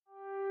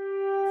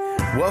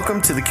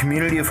Welcome to the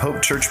Community of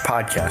Hope Church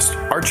podcast.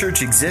 Our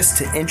church exists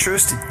to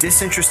interest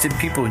disinterested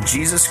people in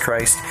Jesus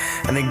Christ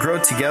and then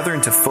grow together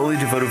into fully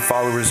devoted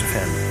followers of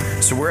Him.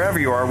 So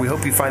wherever you are, we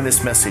hope you find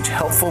this message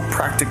helpful,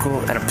 practical,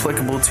 and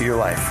applicable to your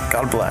life.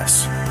 God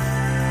bless.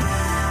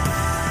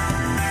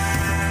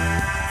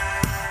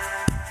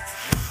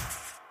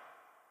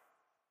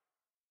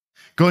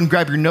 Go and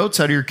grab your notes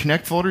out of your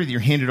Connect folder that you're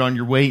handed on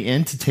your way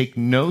in to take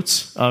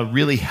notes.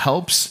 Really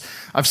helps.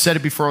 I've said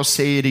it before, I'll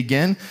say it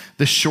again.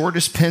 The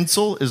shortest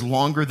pencil is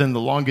longer than the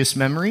longest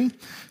memory.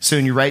 So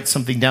when you write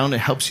something down, it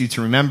helps you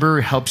to remember,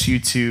 it helps you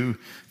to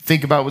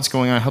think about what's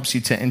going on, it helps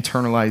you to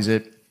internalize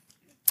it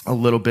a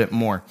little bit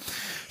more.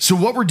 So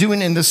what we're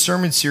doing in this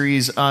sermon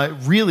series,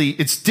 really,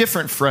 it's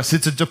different for us.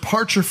 It's a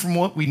departure from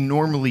what we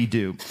normally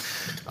do.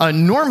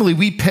 Normally,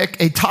 we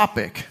pick a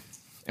topic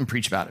and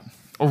preach about it,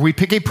 or we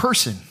pick a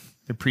person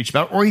and preach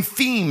about it, or a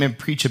theme and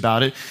preach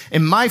about it.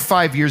 In my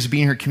 5 years of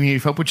being here at Community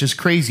of Hope, which is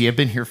crazy, I've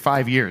been here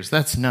 5 years.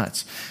 That's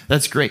nuts.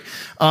 That's great.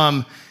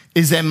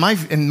 Is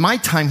that in my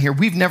time here,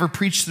 we've never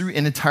preached through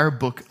an entire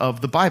book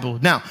of the Bible.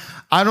 Now,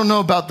 I don't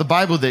know about the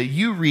Bible that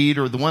you read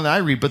or the one that I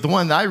read, but the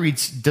one that I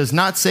read does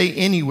not say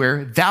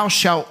anywhere, thou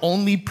shalt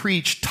only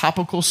preach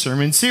topical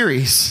sermon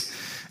series.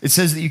 It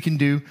says that you can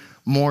do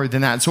more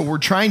than that. So what we're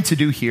trying to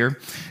do here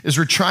is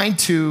we're trying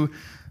to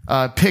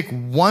pick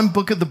one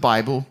book of the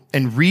Bible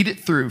and read it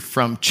through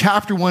from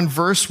chapter 1,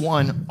 verse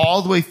 1,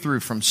 all the way through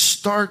from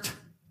start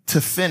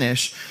to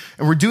finish.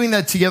 And we're doing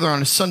that together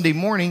on a Sunday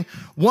morning.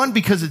 One,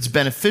 because it's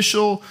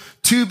beneficial.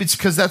 Two, it's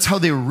because that's how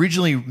they were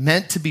originally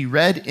meant to be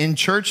read in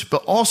church.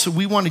 But also,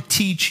 we want to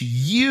teach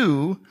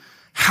you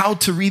how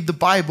to read the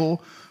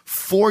Bible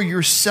for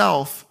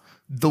yourself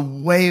the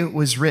way it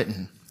was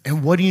written.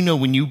 And what do you know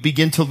when you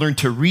begin to learn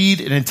to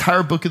read an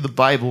entire book of the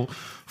Bible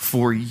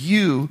for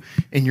you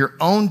in your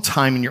own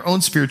time, in your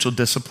own spiritual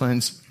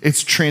disciplines,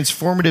 it's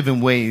transformative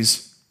in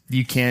ways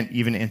you can't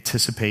even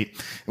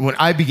anticipate. And when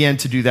I began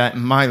to do that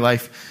in my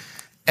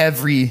life,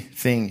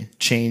 everything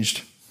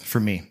changed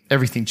for me.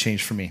 Everything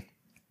changed for me.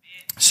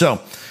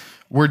 So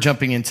we're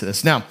jumping into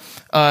this. Now,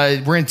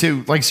 like I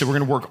said, we're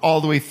going to work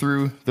all the way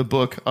through the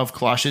book of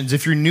Colossians.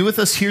 If you're new with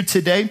us here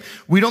today,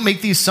 we don't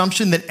make the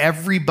assumption that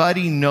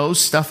everybody knows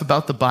stuff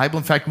about the Bible.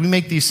 In fact, we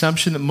make the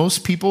assumption that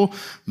most people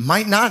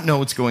might not know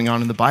what's going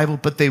on in the Bible,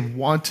 but they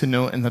want to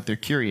know and that they're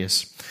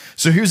curious.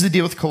 So here's the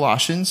deal with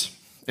Colossians.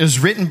 It was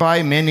written by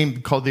a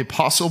man called the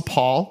Apostle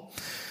Paul,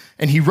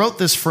 and he wrote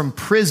this from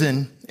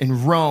prison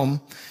in Rome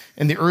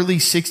in the early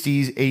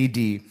 60s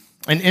AD.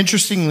 And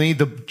interestingly,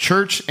 the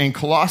church in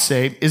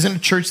Colossae isn't a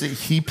church that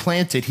he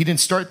planted. He didn't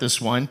start this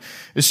one.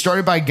 It was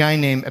started by a guy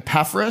named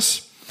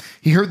Epaphras.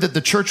 He heard that the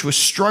church was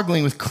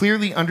struggling with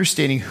clearly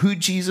understanding who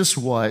Jesus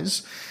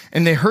was,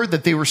 and they heard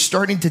that they were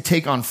starting to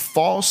take on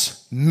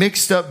false,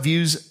 mixed up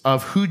views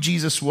of who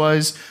Jesus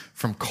was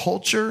from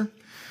culture.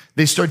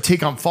 They started to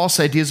take on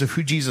false ideas of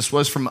who Jesus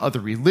was from other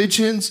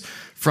religions,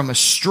 from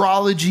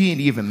astrology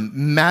and even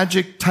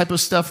magic type of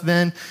stuff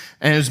then.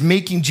 And it was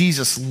making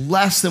Jesus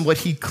less than what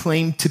he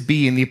claimed to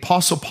be. And the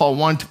Apostle Paul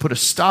wanted to put a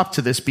stop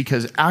to this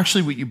because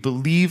actually what you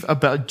believe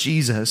about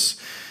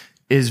Jesus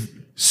is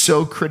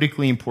so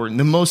critically important.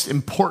 The most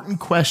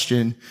important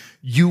question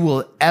you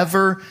will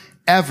ever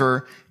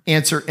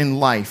answer in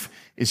life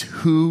is,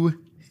 who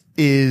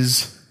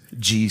is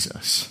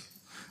Jesus?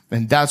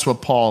 And that's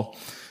what Paul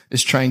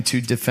is trying to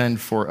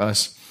defend for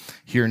us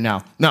here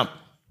now. Now,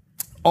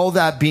 all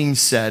that being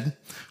said,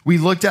 we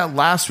looked at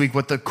last week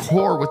what the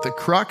core, what the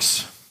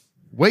crux.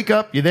 Wake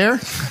up, you there?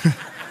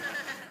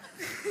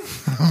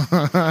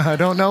 I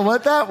don't know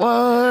what that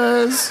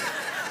was.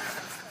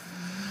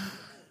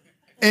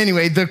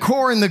 Anyway, the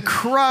core and the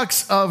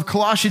crux of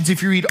Colossians,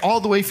 if you read all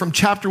the way from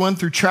chapter 1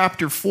 through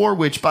chapter 4,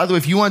 which, by the way,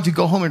 if you want to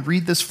go home and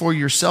read this for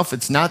yourself,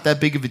 it's not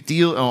that big of a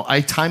deal. I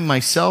time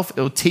myself.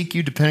 It'll take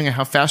you, depending on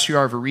how fast you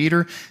are of a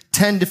reader,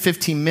 10 to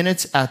 15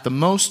 minutes at the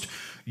most.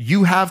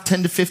 You have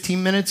 10 to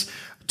 15 minutes.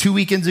 2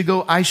 weekends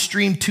ago, I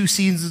streamed 2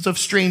 seasons of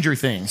Stranger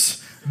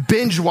Things.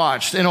 Binge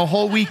watched in a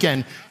whole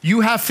weekend.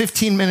 You have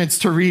 15 minutes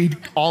to read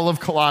all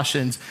of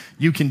Colossians.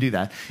 You can do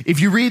that.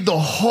 If you read the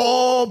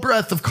whole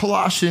breadth of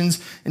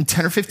Colossians in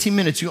 10 or 15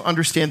 minutes, you'll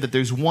understand that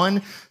there's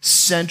one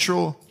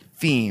central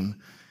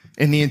theme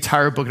in the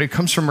entire book. And it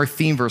comes from our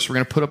theme verse we're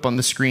going to put up on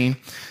the screen.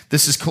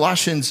 This is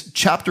Colossians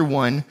chapter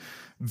 1,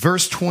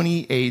 verse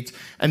 28.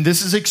 And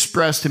this is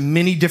expressed in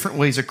many different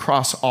ways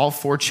across all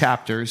 4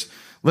 chapters.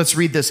 Let's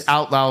read this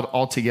out loud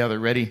all together.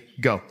 Ready?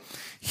 Go.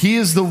 He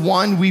is the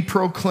one we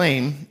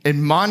proclaim,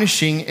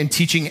 admonishing and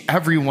teaching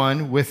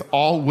everyone with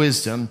all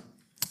wisdom,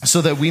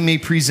 so that we may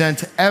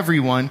present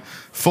everyone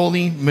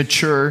fully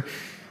mature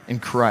in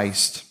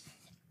Christ.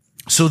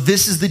 So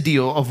this is the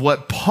deal of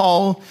what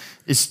Paul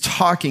is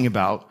talking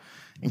about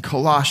in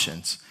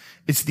Colossians.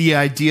 It's the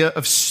idea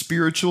of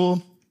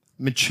spiritual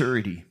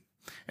maturity,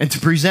 and to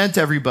present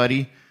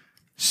everybody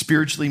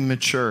spiritually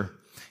mature.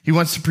 He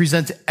wants to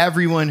present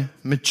everyone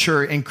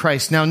mature in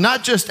Christ. Now,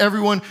 not just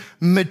everyone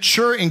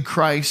mature in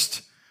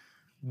Christ.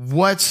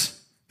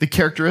 What's the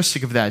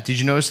characteristic of that? Did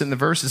you notice in the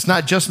verse? It's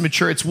not just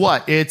mature. It's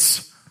what?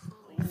 It's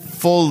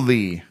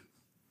fully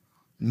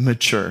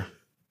mature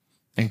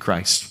in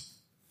Christ.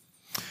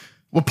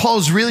 What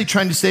Paul's really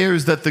trying to say here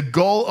is that the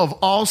goal of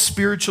all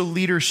spiritual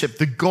leadership,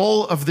 the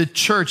goal of the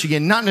church,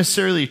 again, not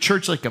necessarily a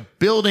church like a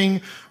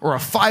building or a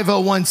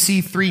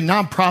 501c3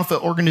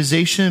 nonprofit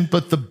organization,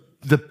 but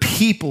the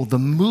people, the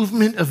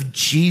movement of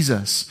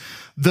Jesus,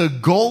 the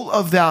goal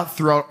of that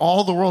throughout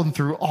all the world and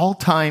through all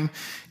time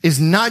is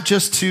not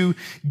just to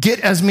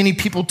get as many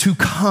people to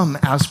come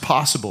as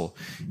possible,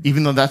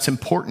 even though that's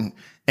important.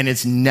 And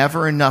it's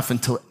never enough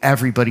until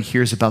everybody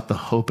hears about the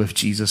hope of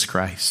Jesus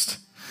Christ.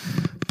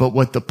 But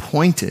what the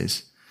point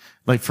is,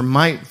 like for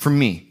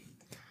me,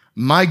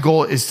 my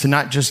goal is to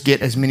not just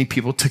get as many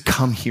people to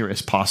come here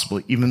as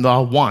possible, even though I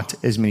want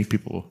as many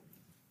people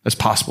as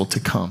possible to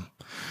come.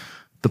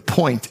 The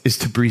point is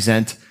to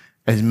present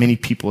as many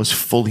people as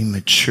fully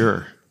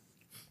mature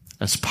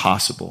as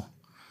possible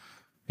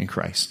in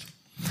Christ.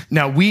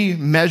 Now, we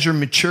measure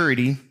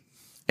maturity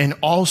in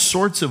all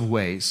sorts of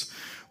ways.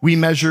 We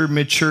measure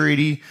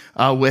maturity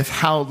with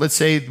how, let's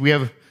say we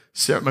have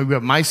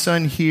my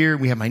son here,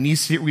 we have my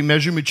niece here. We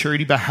measure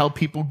maturity by how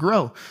people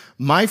grow.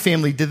 My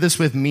family did this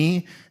with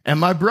me and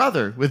my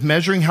brother, with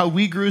measuring how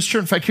we grew as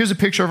children. In fact, here's a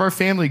picture of our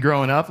family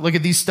growing up. Look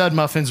at these stud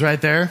muffins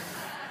right there.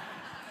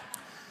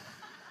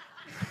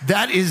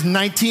 That is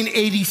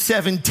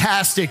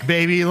 1987-tastic,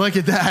 baby. Look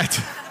at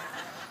that.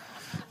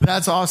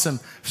 That's awesome.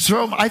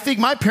 So I think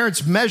my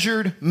parents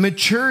measured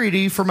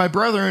maturity for my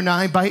brother and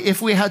I by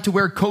if we had to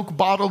wear Coke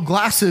bottle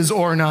glasses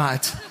or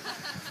not.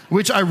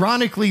 Which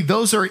ironically,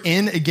 those are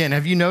in again.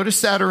 Have you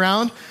noticed that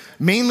around?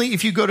 Mainly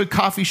if you go to a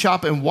coffee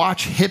shop and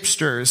watch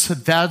hipsters,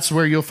 that's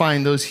where you'll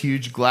find those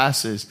huge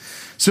glasses.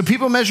 So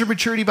people measure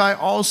maturity by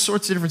all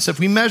sorts of different stuff.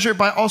 We measure it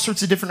by all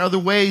sorts of different other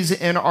ways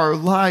in our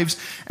lives.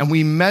 And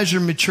we measure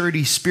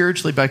maturity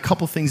spiritually by a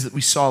couple things that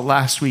we saw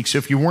last week. So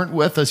if you weren't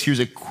with us, here's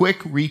a quick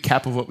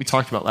recap of what we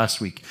talked about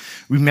last week.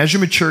 We measure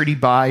maturity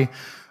by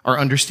our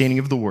understanding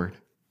of the word,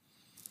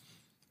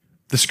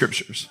 the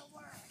scriptures.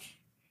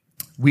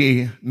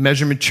 We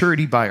measure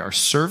maturity by our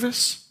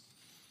service,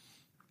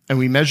 and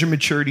we measure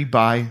maturity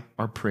by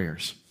our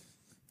prayers.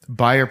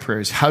 By our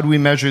prayers. How do we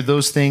measure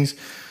those things?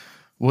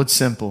 Well, it's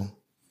simple.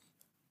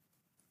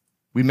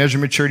 We measure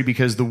maturity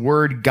because the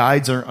word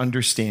guides our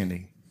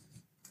understanding,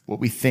 what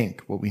we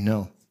think, what we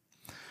know.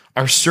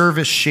 Our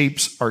service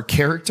shapes our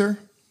character,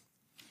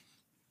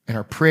 and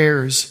our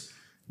prayers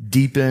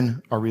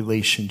deepen our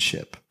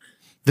relationship.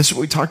 This is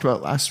what we talked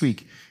about last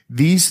week.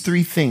 These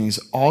three things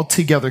all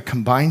together,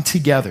 combined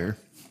together,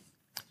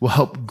 will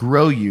help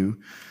grow you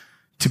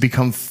to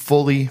become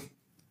fully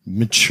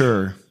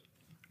mature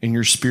in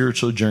your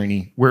spiritual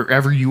journey,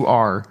 wherever you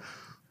are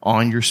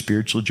on your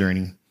spiritual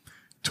journey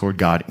toward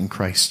God in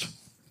Christ.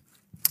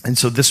 And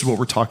so this is what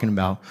we're talking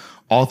about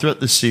all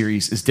throughout this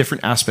series, is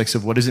different aspects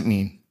of what does it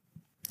mean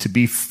to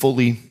be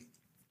fully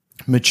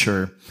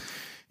mature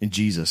in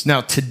Jesus.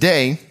 Now,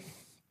 today,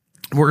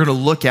 we're going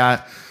to look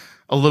at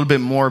a little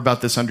bit more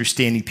about this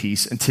understanding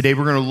piece. And today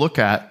we're going to look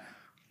at,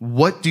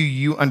 what do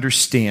you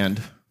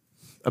understand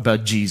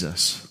about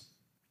Jesus?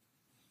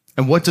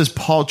 And what does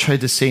Paul try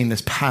to say in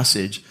this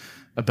passage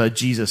about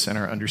Jesus and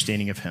our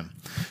understanding of him?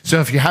 So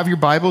if you have your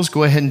Bibles,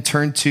 go ahead and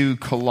turn to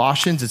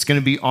Colossians. It's going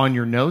to be on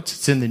your notes.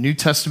 It's in the New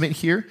Testament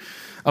here.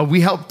 We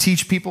help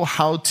teach people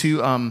how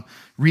to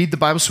read the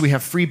Bible. So we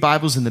have free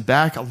Bibles in the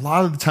back. A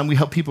lot of the time we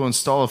help people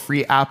install a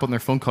free app on their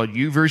phone called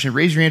YouVersion.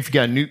 Raise your hand if you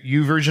got a new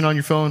YouVersion on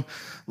your phone.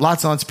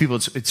 Lots and lots of people.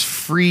 It's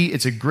free.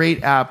 It's a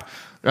great app.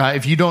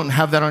 If you don't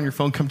have that on your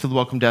phone, come to the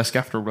welcome desk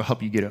after. We'll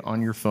help you get it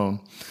on your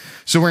phone.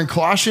 So we're in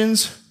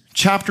Colossians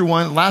chapter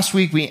 1. Last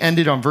week we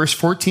ended on verse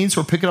 14,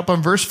 so we're picking up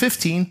on verse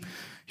 15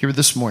 here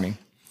this morning.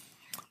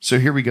 So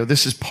here we go.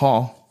 This is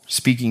Paul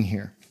speaking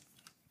here.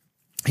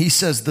 He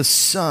says, the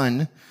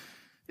Son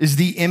is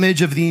the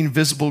image of the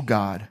invisible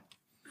God,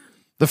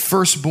 the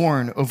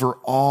firstborn over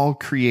all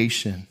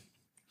creation.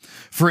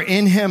 For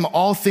in him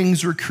all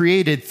things were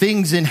created,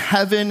 things in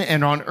heaven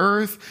and on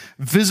earth,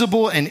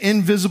 visible and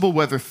invisible,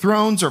 whether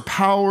thrones or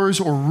powers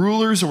or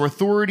rulers or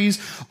authorities.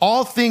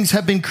 All things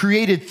have been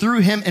created through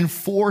him and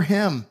for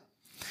him.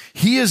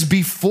 He is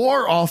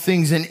before all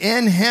things, and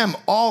in him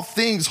all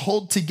things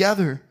hold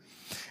together.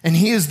 And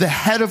he is the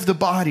head of the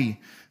body,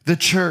 the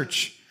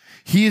church.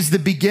 He is the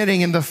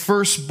beginning and the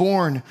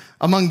firstborn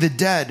among the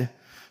dead,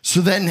 so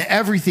that in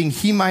everything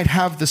he might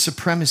have the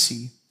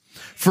supremacy.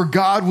 For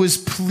God was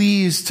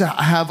pleased to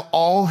have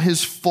all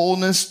his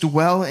fullness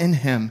dwell in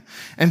him,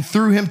 and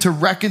through him to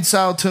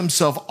reconcile to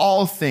himself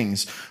all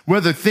things,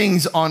 whether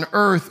things on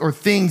earth or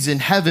things in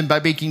heaven, by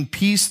making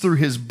peace through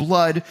his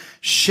blood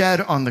shed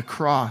on the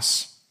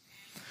cross.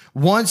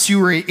 Once you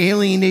were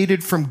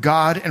alienated from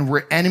God and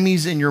were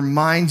enemies in your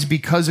minds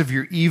because of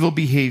your evil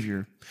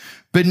behavior.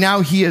 But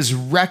now he has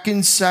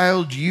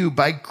reconciled you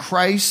by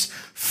Christ's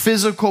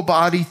physical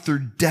body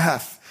through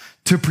death,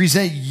 to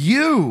present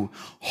you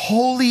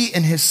holy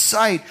in his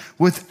sight,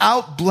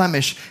 without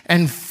blemish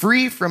and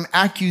free from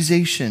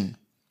accusation.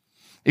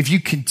 If you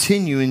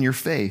continue in your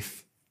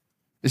faith,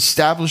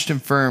 established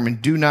and firm,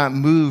 and do not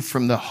move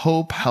from the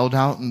hope held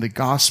out in the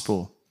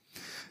gospel.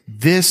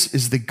 This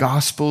is the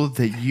gospel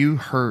that you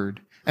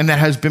heard and that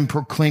has been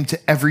proclaimed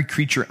to every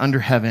creature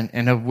under heaven,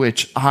 and of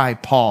which I,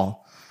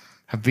 Paul,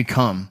 have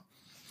become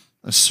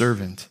a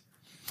servant.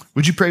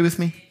 Would you pray with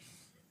me?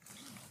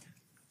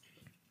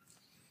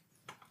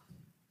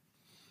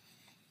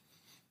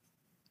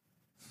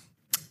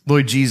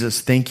 Lord Jesus,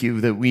 thank you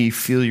that we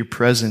feel your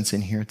presence in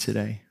here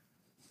today.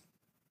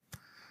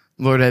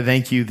 Lord, I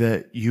thank you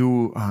that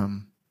you're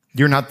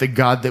not the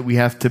God that we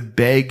have to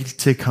beg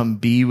to come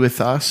be with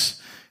us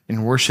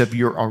and worship.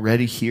 You're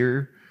already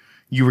here.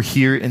 You were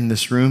here in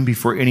this room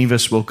before any of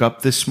us woke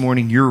up this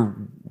morning. You're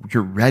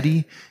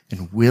ready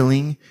and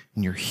willing,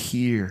 and you're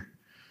here.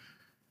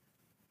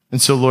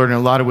 And so, Lord, in a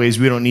lot of ways,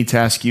 we don't need to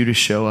ask you to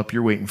show up.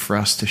 You're waiting for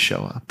us to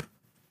show up.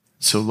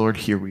 So, Lord,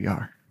 here we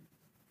are.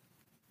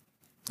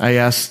 I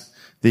ask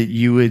that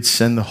you would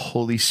send the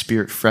Holy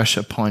Spirit fresh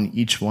upon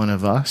each one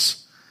of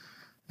us,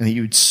 and that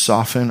you would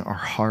soften our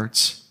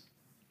hearts.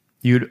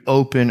 You would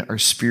open our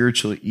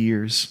spiritual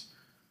ears,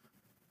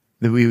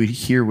 that we would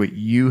hear what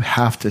you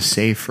have to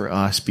say for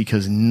us,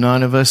 because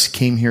none of us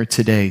came here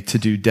today to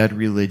do dead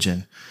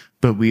religion,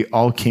 but we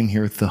all came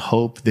here with the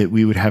hope that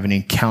we would have an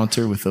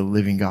encounter with the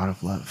living God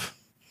of love.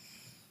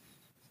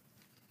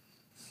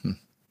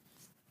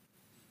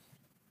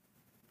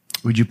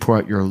 Would you pour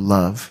out your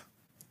love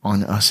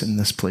on us in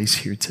this place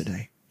here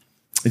today?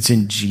 It's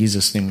in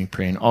Jesus' name we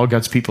pray. And all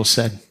God's people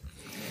said,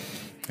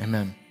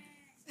 amen.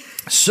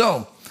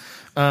 So,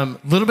 a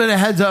little bit of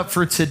heads up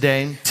for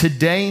today.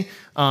 Today,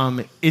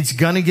 it's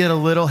going to get a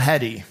little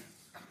heady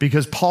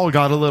because Paul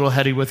got a little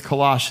heady with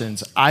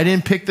Colossians. I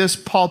didn't pick this.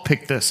 Paul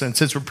picked this. And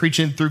since we're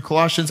preaching through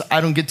Colossians,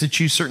 I don't get to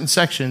choose certain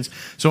sections.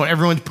 So I want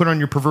everyone to put on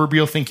your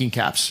proverbial thinking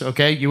caps.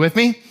 Okay, you with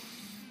me?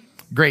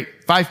 Great.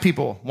 5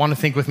 people want to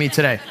think with me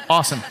today.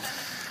 Awesome.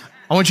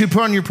 I want you to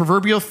put on your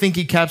proverbial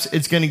thinking caps.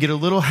 It's going to get a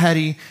little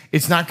heady.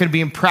 It's not going to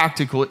be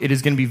impractical. It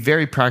is going to be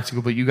very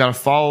practical, but you got to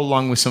follow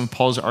along with some of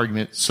Paul's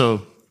argument.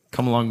 So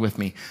come along with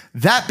me.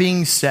 That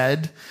being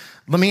said,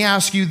 let me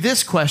ask you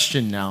this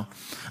question now.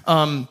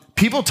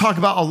 People talk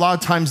about a lot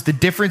of times the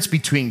difference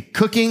between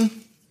cooking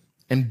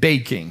and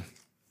baking.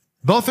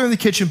 Both are in the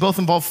kitchen, both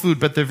involve food,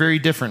 but they're very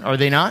different. Are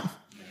they not?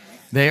 Yes.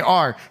 They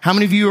are. How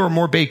many of you are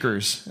more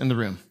bakers in the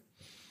room?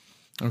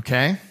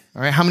 Okay.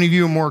 All right. How many of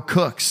you are more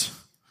cooks?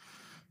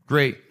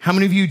 Great. How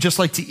many of you just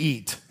like to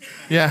eat?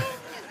 Yeah.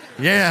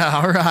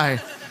 Yeah. All right.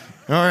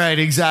 All right.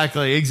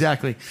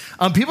 Exactly.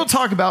 People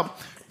talk about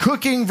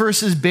cooking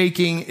versus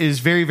baking is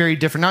very, very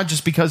different, not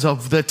just because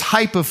of the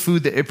type of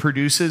food that it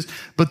produces,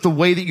 but the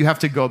way that you have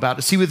to go about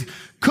it. See, with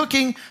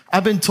cooking,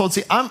 I've been told,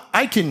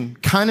 I can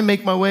kind of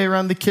make my way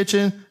around the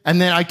kitchen, and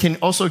then I can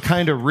also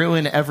kind of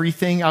ruin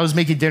everything. I was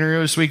making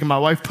dinner this week, and my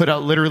wife put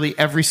out literally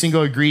every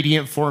single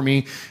ingredient for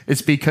me.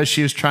 It's because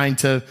she was trying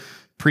to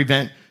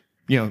prevent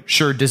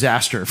sure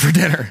disaster for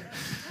dinner.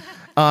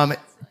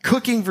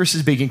 Cooking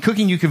versus baking.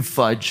 Cooking, you can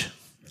fudge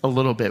a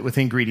little bit with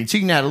ingredients. You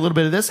can add a little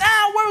bit of this.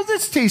 What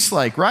does this taste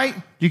like, right?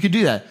 You could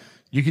do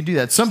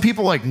that. Some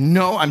people are like,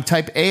 no, I'm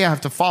type A. I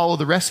have to follow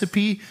the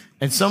recipe.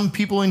 And some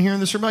people in here in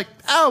this room are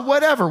like,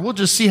 whatever. We'll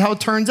just see how it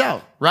turns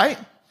out, right?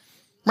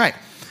 Right.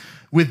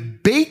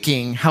 With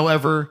baking,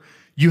 however,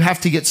 you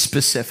have to get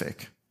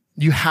specific.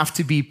 You have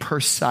to be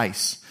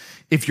precise.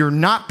 If you're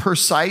not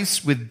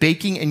precise with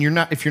baking and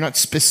if you're not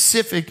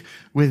specific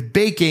with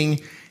baking,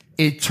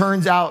 it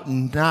turns out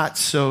not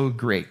so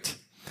great.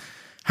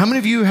 How many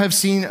of you have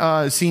seen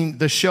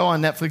the show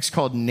on Netflix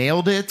called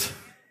Nailed It?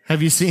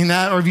 Have you seen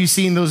that? Or have you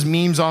seen those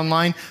memes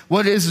online?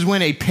 What it is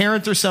when a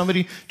parent or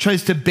somebody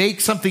tries to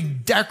bake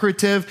something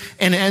decorative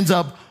and it ends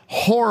up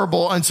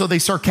horrible. And so they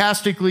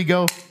sarcastically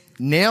go,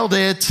 nailed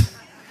it.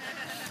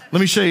 Let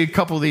me show you a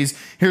couple of these.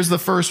 Here's the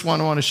first one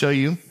I want to show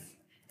you.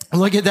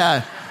 Look at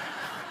that.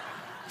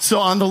 So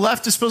on the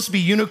left is supposed to be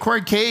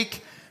unicorn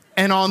cake,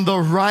 and on the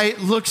right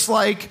looks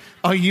like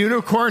a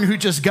unicorn who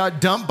just got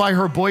dumped by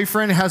her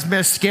boyfriend, has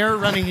mascara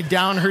running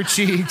down her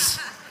cheeks.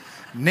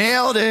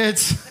 Nailed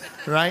it,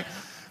 right?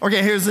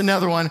 Okay, here's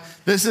another one.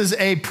 This is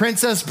a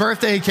princess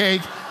birthday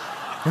cake.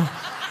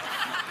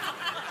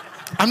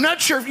 I'm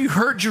not sure if you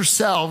heard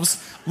yourselves.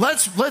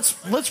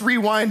 Let's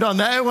rewind on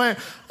that. It went,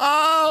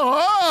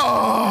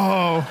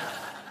 oh.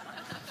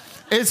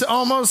 It's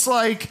almost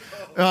like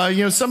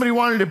somebody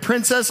wanted a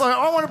princess.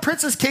 I want a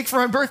princess cake for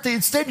my birthday.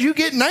 Instead, you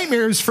get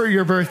nightmares for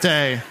your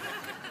birthday.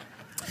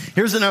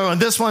 Here's another one.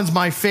 This one's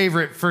my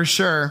favorite for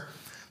sure.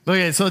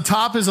 Okay, so the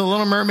top is a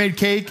Little Mermaid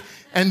cake,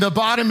 and the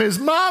bottom is,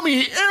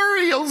 Mommy,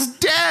 Ariel's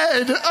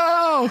dead.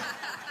 Oh,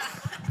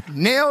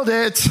 nailed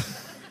it.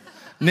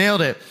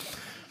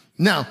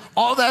 Now,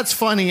 all that's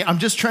funny. I'm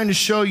just trying to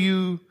show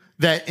you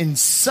that in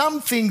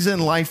some things in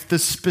life, the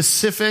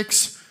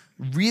specifics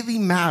really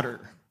matter.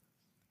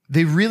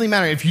 They really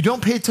matter. If you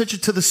don't pay attention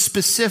to the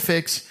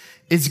specifics,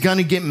 it's going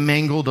to get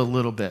mangled a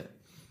little bit.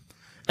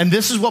 And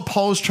this is what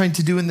Paul is trying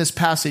to do in this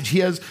passage. He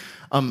has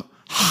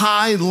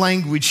high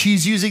language.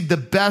 He's using the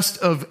best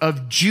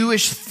of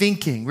Jewish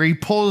thinking, where he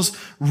pulls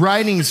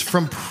writings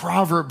from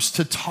Proverbs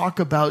to talk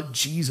about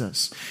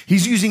Jesus.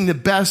 He's using the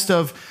best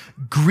of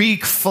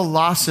Greek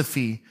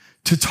philosophy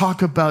to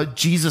talk about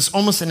Jesus,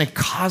 almost in a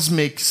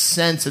cosmic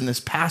sense in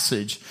this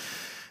passage.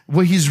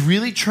 What he's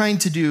really trying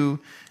to do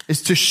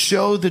is to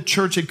show the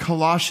church at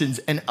Colossians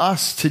and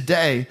us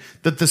today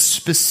that the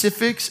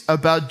specifics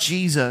about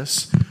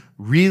Jesus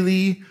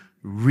really,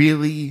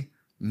 really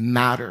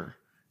matter.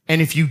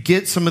 And if you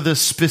get some of the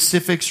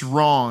specifics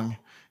wrong,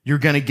 you're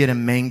going to get a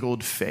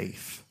mangled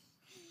faith.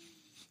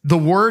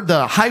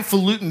 The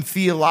highfalutin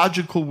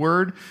theological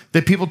word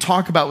that people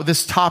talk about with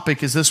this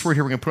topic is this word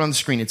here. We're going to put it on the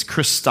screen. It's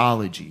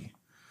Christology.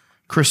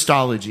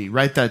 Christology.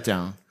 Write that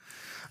down.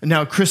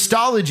 Now,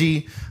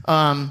 Christology,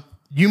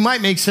 you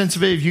might make sense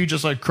of it if you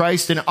just like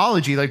Christ and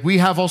ology. Like we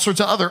have all sorts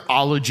of other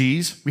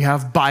ologies. We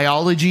have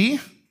biology,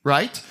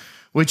 right?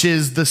 Which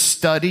is the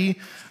study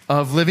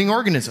of living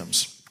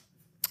organisms.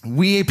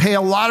 We pay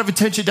a lot of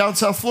attention down in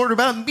South Florida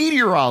about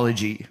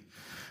meteorology,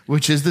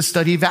 which is the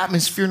study of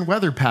atmosphere and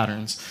weather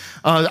patterns.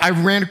 I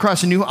ran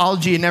across a new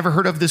ology I never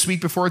heard of this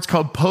week before. It's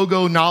called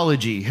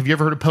pogonology. Have you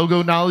ever heard of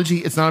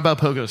pogonology? It's not about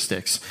pogo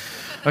sticks.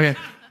 Okay.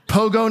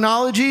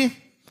 Pogonology,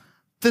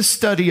 the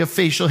study of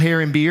facial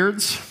hair and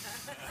beards.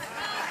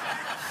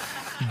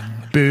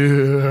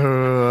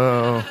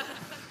 Boo.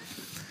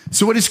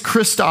 So what is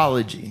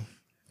Christology?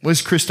 What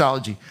is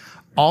Christology?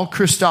 All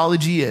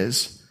Christology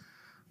is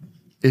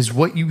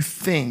what you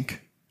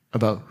think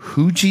about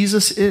who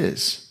Jesus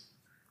is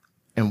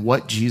and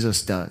what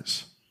Jesus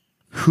does.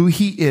 Who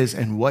he is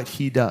and what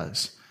he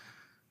does.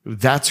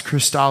 That's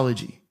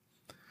Christology.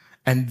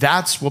 And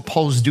that's what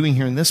Paul's doing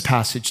here in this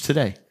passage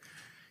today.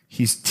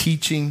 He's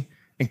teaching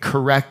and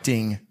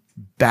correcting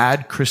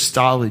bad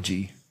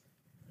Christology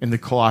in the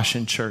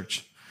Colossian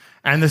church.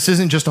 And this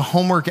isn't just a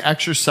homework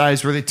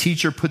exercise where the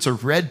teacher puts a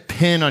red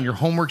pin on your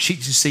homework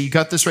sheet to say, you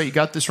got this right, you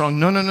got this wrong.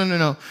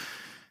 No.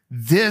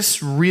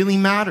 This really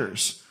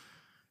matters.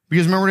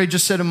 Because remember what I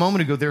just said a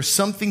moment ago, there are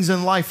some things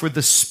in life where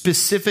the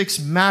specifics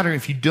matter.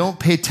 If you don't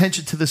pay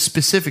attention to the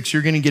specifics,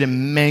 you're going to get a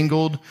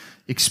mangled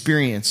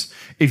experience.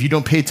 If you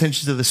don't pay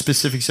attention to the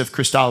specifics of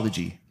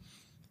Christology,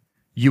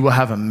 you will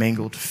have a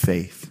mangled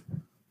faith.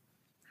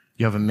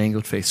 You have a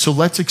mangled faith. So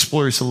let's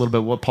explore this a little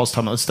bit, what Paul's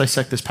talking about. Let's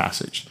dissect this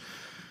passage.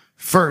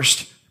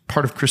 First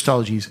part of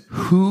Christology is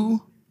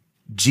who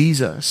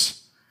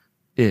Jesus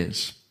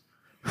is.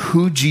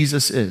 Who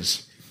Jesus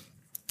is.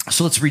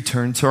 So let's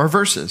return to our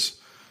verses.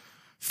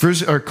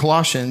 First,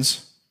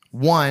 Colossians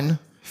 1,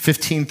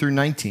 15 through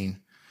 19.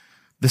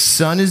 The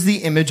Son is the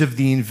image of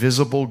the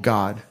invisible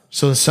God.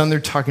 So the Son, they're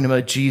talking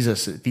about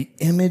Jesus, the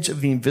image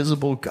of the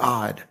invisible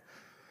God,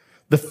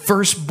 the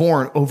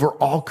firstborn over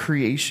all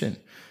creation.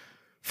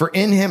 For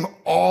in him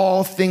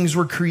all things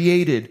were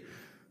created.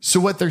 So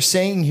what they're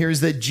saying here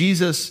is that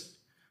Jesus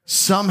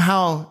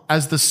somehow,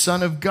 as the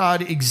Son of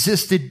God,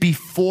 existed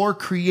before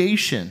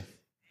creation,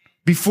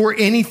 before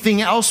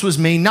anything else was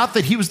made. Not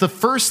that he was the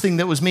first thing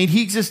that was made.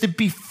 He existed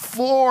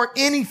before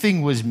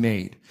anything was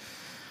made.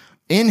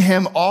 In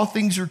him, all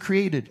things were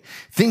created,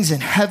 things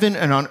in heaven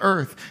and on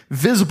earth,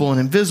 visible and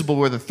invisible,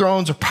 whether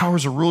thrones or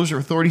powers or rulers or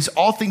authorities.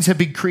 All things have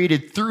been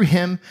created through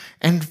him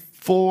and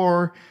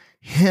for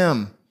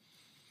him.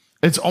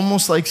 It's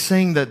almost like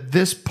saying that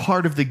this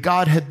part of the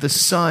Godhead, the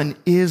Son,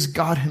 is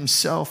God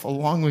himself,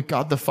 along with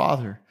God the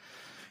Father.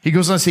 He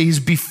goes on to say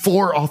he's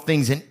before all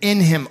things, and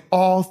in him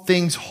all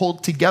things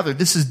hold together.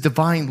 This is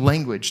divine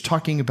language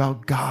talking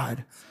about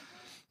God.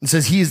 It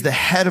says he is the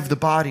head of the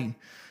body,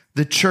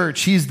 the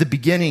church. He is the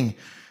beginning,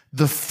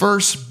 the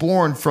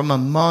firstborn from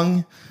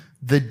among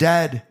the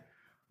dead,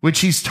 which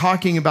he's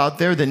talking about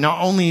there, that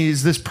not only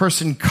is this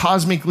person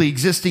cosmically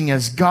existing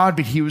as God,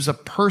 but he was a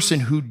person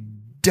who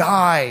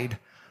died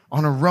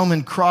on a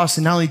Roman cross.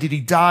 And not only did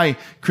he die,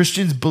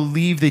 Christians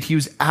believe that he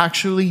was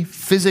actually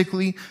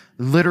physically,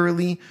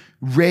 literally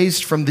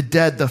raised from the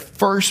dead, the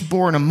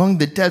firstborn among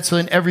the dead. So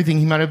in everything,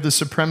 he might have the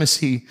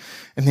supremacy.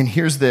 And then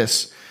here's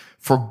this.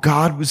 For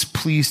God was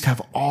pleased to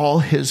have all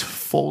his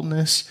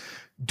fullness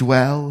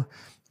dwell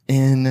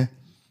in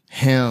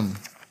him.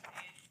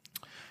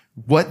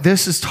 What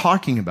this is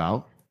talking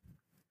about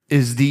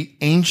is the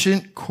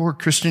ancient core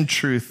Christian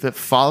truth that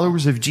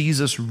followers of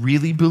Jesus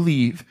really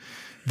believe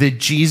that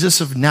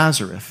Jesus of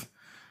Nazareth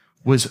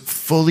was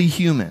fully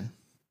human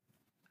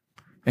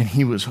and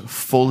he was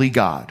fully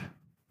God.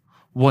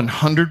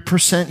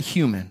 100%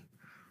 human,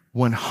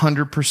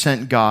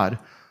 100% God,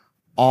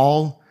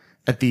 all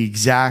at the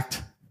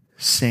exact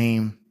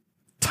same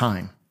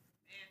time.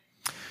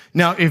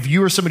 Now, if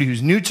you are somebody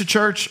who's new to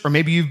church, or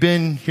maybe you've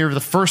been here for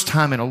the first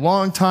time in a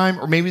long time,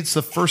 or maybe it's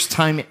the first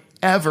time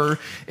ever,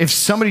 if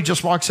somebody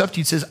just walks up to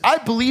you and says, I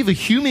believe a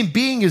human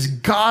being is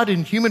God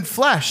in human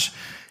flesh,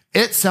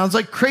 it sounds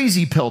like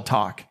crazy pill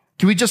talk.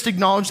 Can we just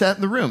acknowledge that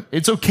in the room?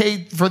 It's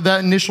okay for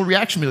that initial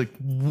reaction to be like,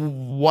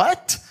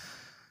 what?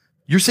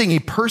 You're saying a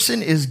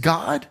person is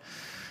God?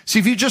 See,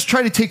 if you just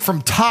try to take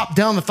from top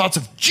down the thoughts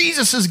of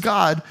Jesus is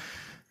God,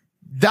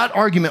 that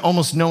argument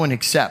almost no one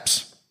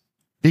accepts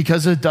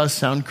because it does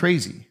sound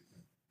crazy.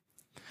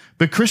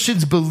 But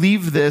Christians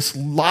believe this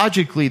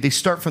logically. They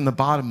start from the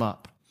bottom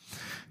up.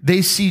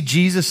 They see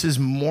Jesus'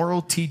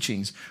 moral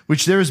teachings,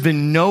 which there has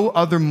been no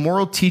other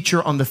moral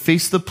teacher on the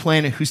face of the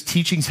planet whose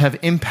teachings have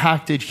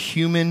impacted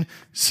human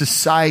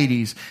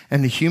societies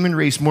and the human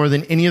race more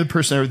than any other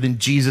person other than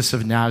Jesus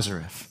of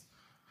Nazareth.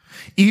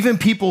 Even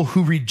people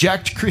who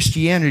reject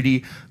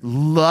Christianity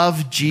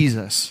love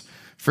Jesus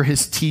for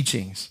his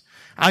teachings.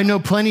 I know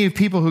plenty of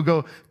people who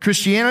go,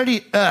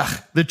 Christianity,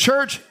 ugh. The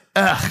church,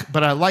 ugh.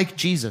 But I like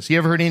Jesus. You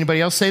ever heard anybody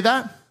else say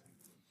that?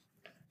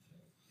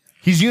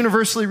 He's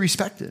universally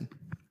respected.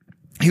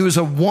 He was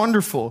a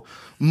wonderful,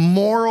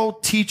 moral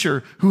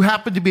teacher who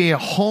happened to be a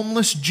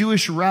homeless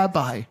Jewish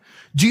rabbi.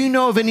 Do you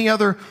know of any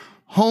other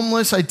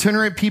homeless,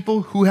 itinerant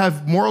people who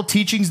have moral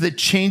teachings that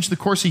change the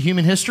course of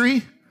human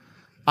history?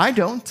 I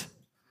don't.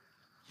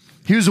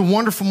 He was a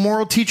wonderful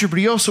moral teacher, but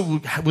he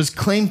also was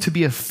claimed to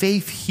be a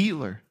faith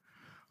healer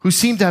who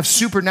seemed to have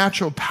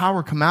supernatural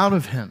power come out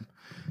of him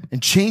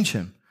and change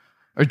him,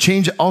 or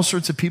change all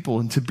sorts of people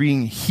into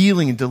bringing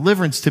healing and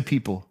deliverance to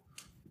people.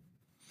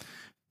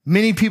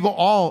 Many people,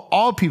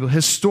 all people,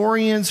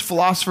 historians,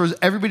 philosophers,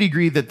 everybody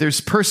agree that this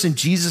person,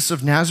 Jesus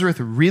of Nazareth,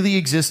 really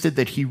existed,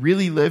 that he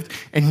really lived,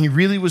 and he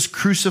really was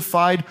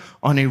crucified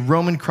on a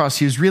Roman cross.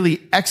 He was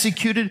really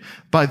executed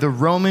by the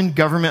Roman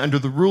government under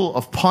the rule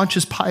of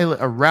Pontius Pilate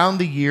around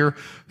the year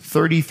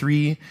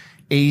 33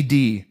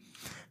 AD.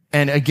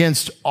 And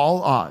against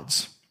all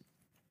odds,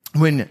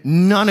 when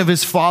none of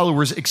his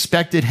followers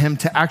expected him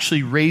to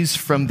actually raise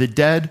from the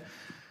dead,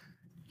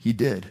 he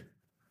did.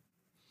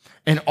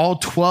 And all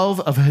 12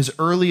 of his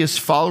earliest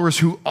followers,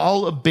 who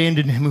all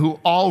abandoned him, who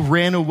all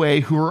ran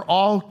away, who were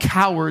all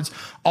cowards,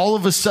 all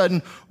of a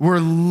sudden were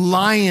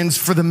lions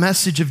for the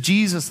message of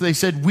Jesus. They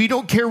said, we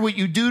don't care what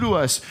you do to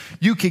us.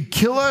 You could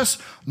kill us,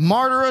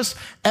 martyr us,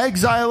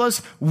 exile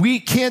us. We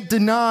can't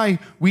deny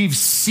we've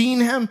seen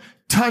him,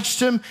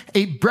 touched him,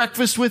 ate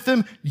breakfast with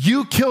him.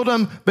 You killed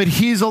him, but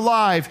he's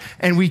alive,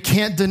 and we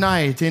can't deny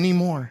it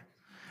anymore.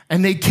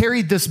 And they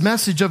carried this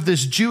message of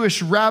this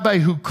Jewish rabbi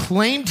who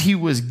claimed he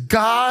was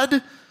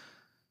God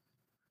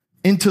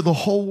into the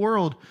whole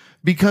world,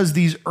 because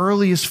these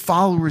earliest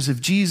followers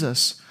of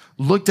Jesus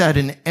looked at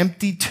an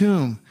empty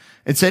tomb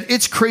and said,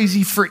 it's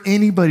crazy for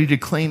anybody to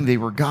claim they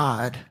were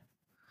God,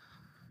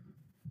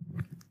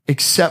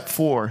 except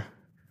for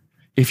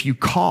if you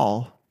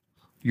call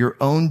your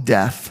own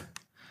death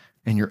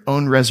and your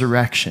own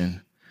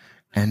resurrection,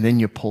 and then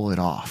you pull it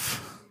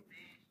off.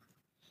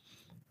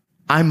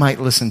 I might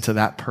listen to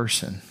that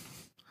person.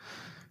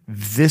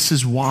 This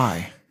is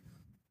why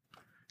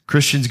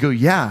Christians go,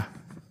 yeah,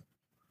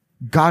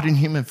 God in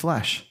human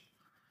flesh.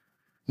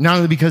 Not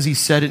only because he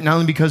said it, not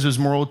only because of his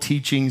moral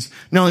teachings,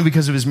 not only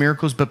because of his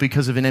miracles, but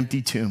because of an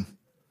empty tomb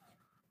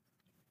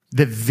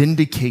that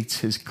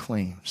vindicates his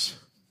claims.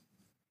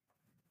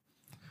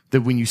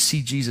 That when you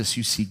see Jesus,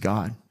 you see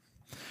God.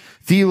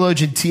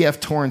 Theologian T.F.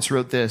 Torrance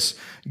wrote this: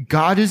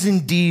 God is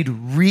indeed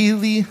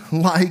really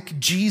like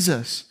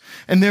Jesus,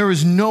 and there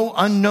is no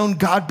unknown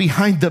God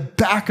behind the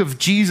back of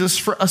Jesus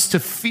for us to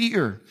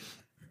fear.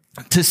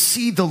 To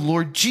see the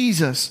Lord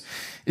Jesus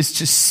is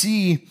to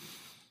see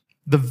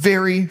the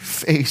very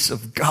face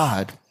of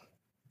God.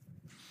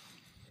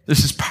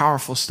 This is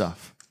powerful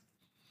stuff.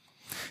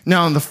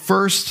 Now, in the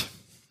first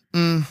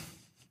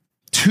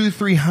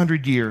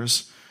 200-300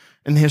 years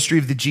in the history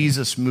of the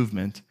Jesus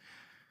movement,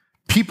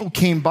 people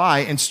came by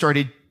and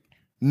started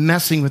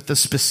messing with the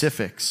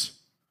specifics.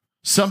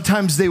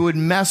 Sometimes they would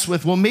mess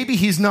with, well, maybe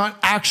he's not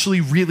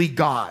actually really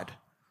God.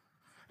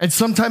 And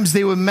sometimes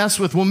they would mess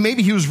with, well,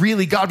 maybe he was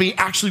really God, but he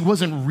actually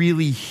wasn't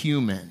really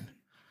human.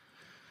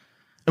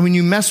 And when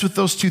you mess with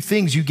those two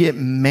things, you get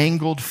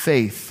mangled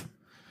faith.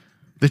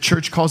 The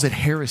church calls it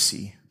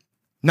heresy.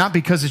 Not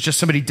because it's just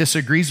somebody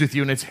disagrees with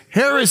you and it's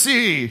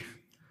heresy.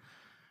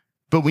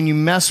 But when you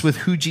mess with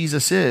who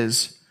Jesus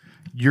is,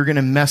 you're going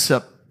to mess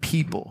up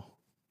people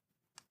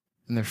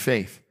and their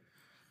faith.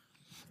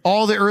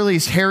 All the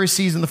earliest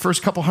heresies in the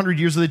first couple hundred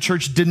years of the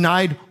church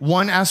denied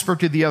one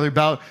aspect or the other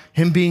about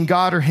him being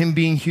God or him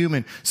being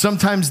human.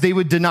 Sometimes they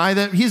would deny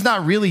that he's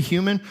not really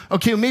human.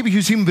 Okay, well, maybe he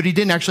was human, but he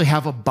didn't actually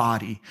have a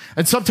body.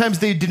 And sometimes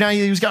they deny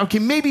that he was God. Okay,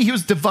 maybe he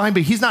was divine,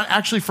 but he's not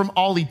actually from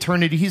all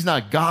eternity. He's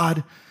not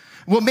God.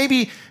 Well,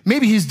 maybe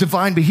he's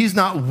divine, but he's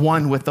not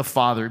one with the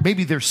Father.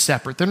 Maybe they're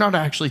separate. They're not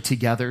actually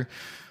together.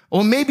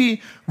 Or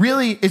maybe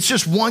really it's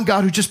just one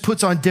God who just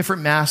puts on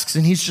different masks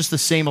and he's just the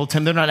same old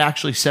time. They're not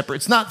actually separate.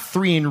 It's not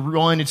three in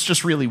one. It's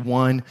just really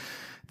one.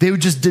 They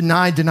would just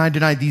deny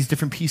these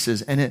different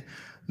pieces. And it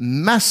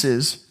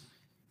messes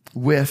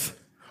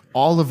with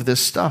all of this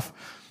stuff.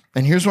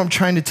 And here's what I'm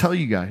trying to tell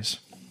you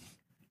guys.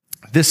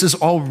 This is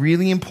all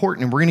really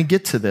important, and we're going to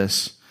get to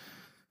this.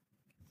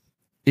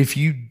 If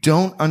you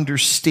don't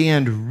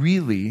understand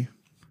really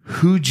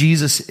who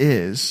Jesus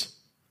is,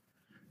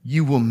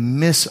 you will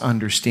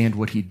misunderstand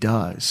what he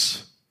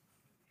does.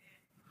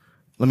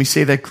 Let me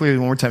say that clearly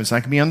one more time. It's not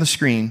going to be on the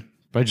screen,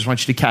 but I just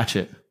want you to catch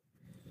it.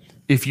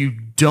 If you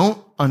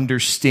don't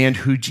understand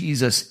who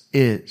Jesus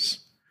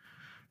is,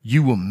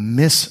 you will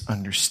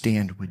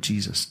misunderstand what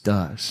Jesus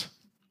does.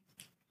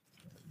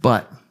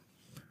 But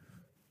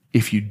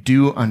if you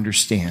do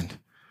understand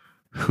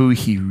who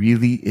he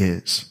really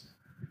is,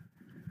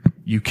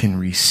 you can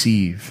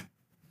receive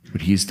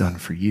what he's done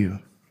for you.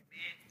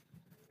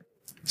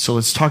 So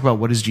let's talk about,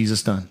 what has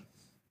Jesus done?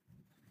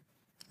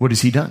 What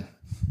has he done?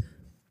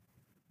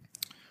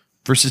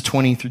 Verses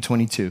 20 through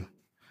 22.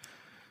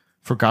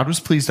 For God was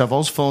pleased to have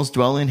all his fullness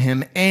dwell in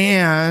him,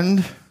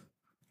 and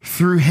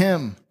through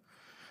him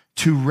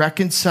to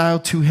reconcile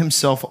to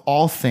himself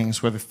all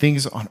things, whether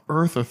things on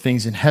earth or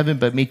things in heaven,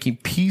 but making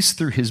peace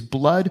through his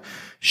blood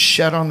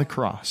shed on the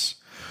cross.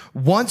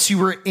 Once you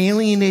were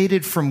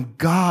alienated from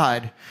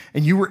God,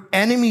 and you were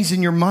enemies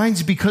in your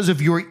minds because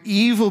of your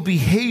evil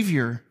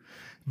behavior,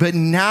 but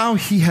now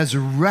he has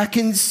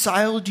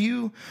reconciled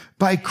you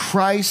by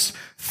Christ's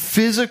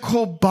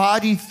physical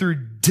body through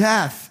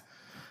death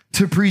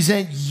to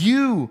present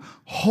you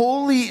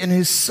holy in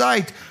his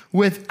sight,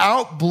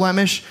 without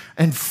blemish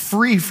and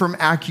free from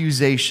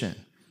accusation.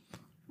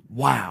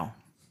 Wow.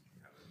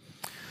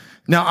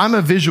 Now, I'm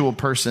a visual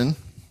person.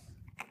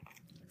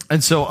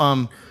 And so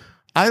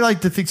I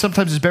like to think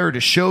sometimes it's better to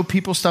show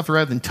people stuff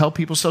rather than tell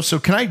people stuff. So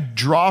can I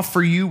draw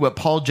for you what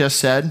Paul just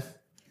said?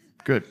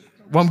 Good.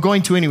 Well, I'm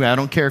going to anyway. I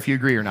don't care if you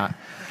agree or not.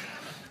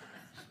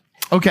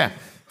 Okay.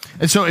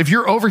 And so if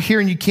you're over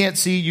here and you can't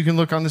see, you can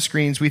look on the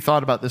screens. We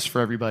thought about this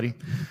for everybody.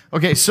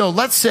 Okay, so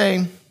let's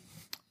say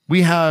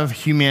we have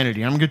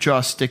humanity. I'm going to draw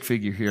a stick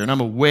figure here, and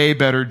I'm a way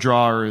better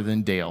drawer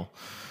than Dale.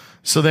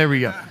 So there we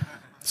go.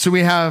 So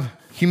we have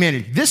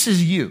humanity. This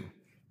is you.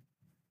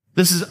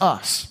 This is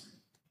us.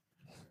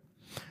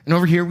 And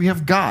over here we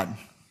have God.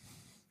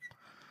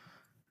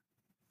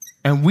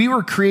 And we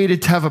were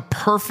created to have a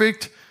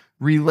perfect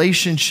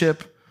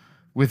relationship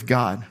with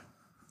God.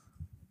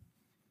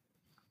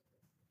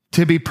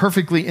 To be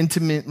perfectly,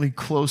 intimately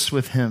close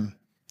with him.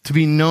 To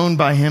be known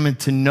by him and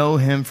to know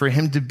him, for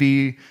him to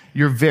be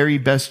your very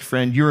best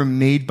friend. You were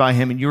made by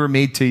him, and you were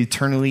made to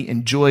eternally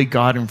enjoy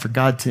God and for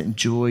God to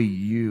enjoy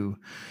you.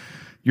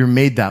 You're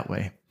made that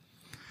way.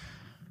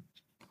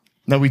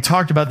 Now, we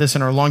talked about this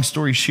in our long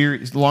story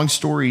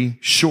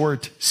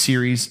short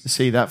series.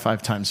 Say that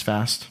 5 times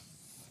fast.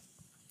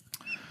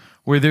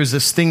 Where there's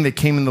this thing that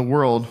came in the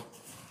world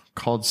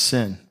called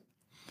sin.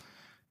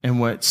 And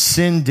what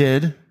sin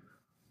did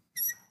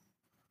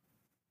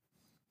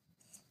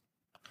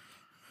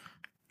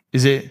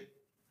is it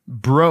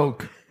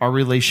broke our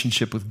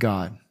relationship with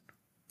God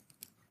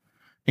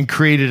and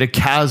created a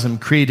chasm,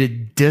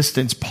 created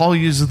distance. Paul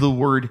uses the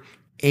word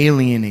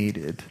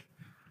alienated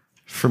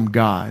from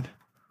God.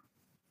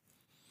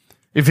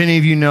 If any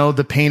of you know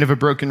the pain of a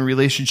broken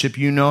relationship,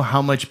 you know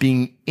how much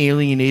being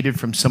alienated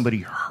from somebody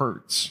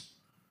hurts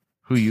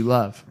who you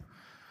love.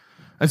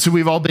 And so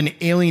we've all been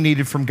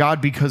alienated from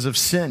God because of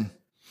sin.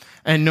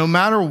 And no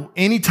matter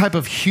any type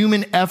of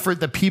human effort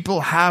that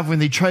people have when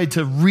they try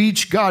to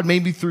reach God,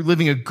 maybe through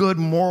living a good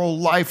moral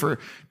life or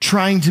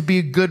trying to be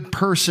a good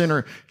person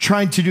or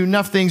trying to do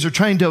enough things or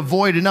trying to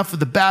avoid enough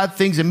of the bad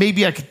things, and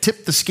maybe I could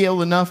tip the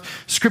scale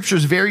enough. Scripture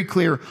is very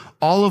clear.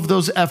 All of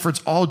those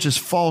efforts all just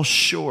fall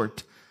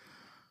short.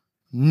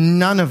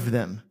 None of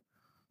them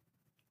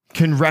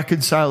can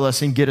reconcile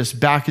us and get us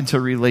back into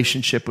a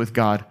relationship with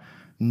God.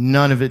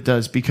 None of it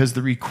does, because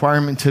the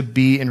requirement to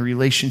be in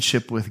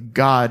relationship with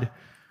God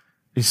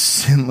is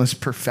sinless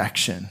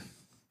perfection.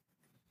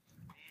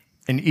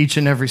 And each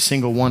and every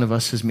single one of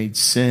us has made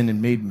sin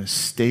and made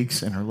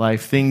mistakes in our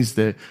life, things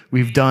that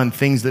we've done,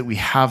 things that we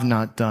have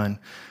not done,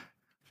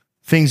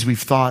 things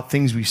we've thought,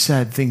 things we've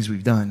said, things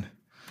we've done.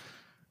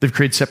 They've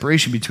created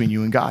separation between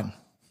you and God.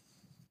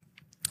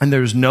 And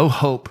there's no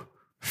hope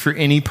for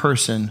any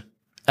person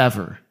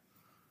ever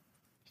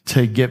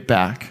to get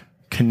back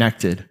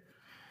connected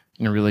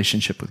in a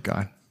relationship with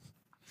God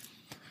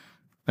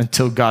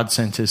until God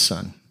sent his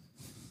son,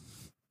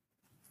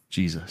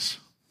 Jesus.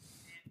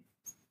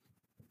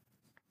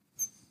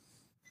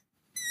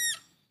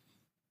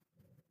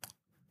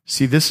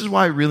 See, this is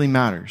why it really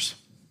matters.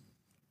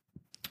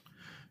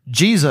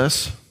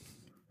 Jesus,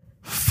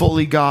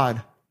 fully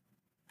God,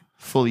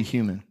 fully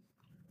human.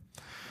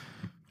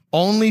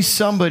 Only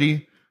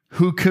somebody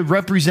who could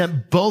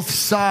represent both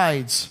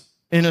sides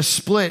in a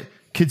split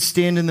could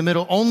stand in the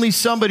middle. Only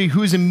somebody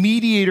who is a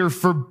mediator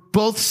for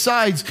both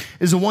sides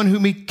is the one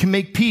who can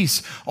make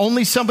peace.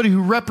 Only somebody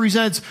who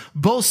represents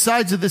both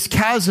sides of this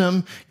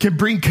chasm can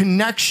bring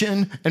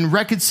connection and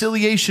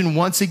reconciliation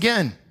once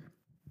again.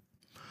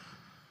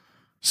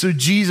 So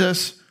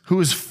Jesus, who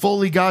is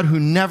fully God, who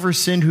never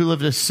sinned, who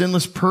lived a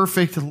sinless,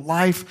 perfect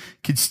life,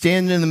 could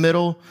stand in the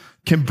middle,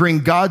 can bring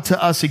God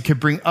to us, and can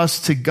bring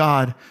us to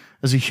God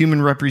as a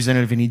human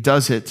representative, and he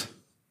does it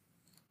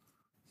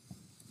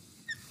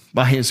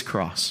by his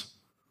cross.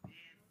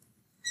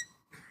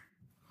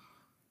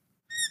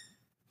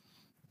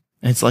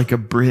 And it's like a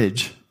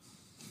bridge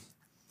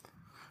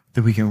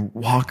that we can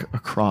walk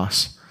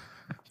across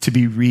to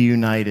be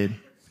reunited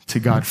to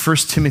God. 1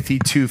 Timothy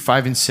 2,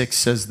 5 and 6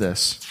 says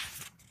this: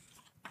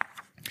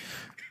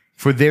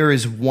 "For there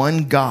is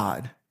one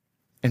God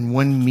and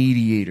one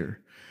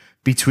mediator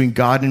between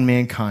God and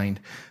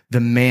mankind, the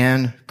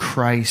man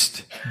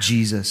Christ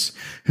Jesus,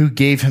 who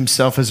gave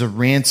himself as a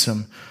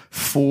ransom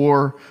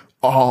for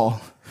all,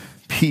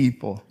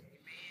 people.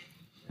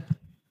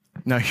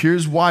 Now,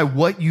 here's why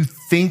what you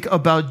think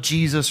about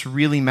Jesus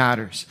really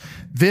matters.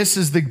 This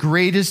is the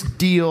greatest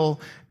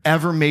deal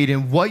ever made.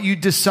 And what you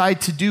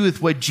decide to do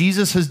with what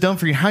Jesus has done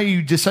for you, how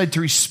you decide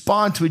to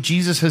respond to what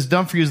Jesus has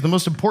done for you is the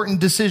most important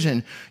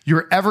decision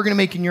you're ever going to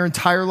make in your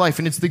entire life.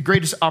 And it's the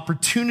greatest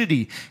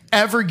opportunity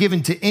ever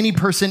given to any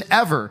person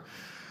ever.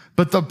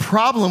 But the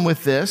problem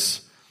with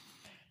this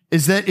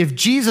is that if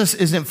Jesus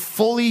isn't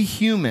fully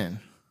human,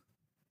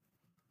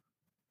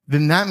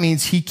 then that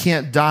means he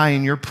can't die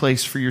in your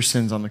place for your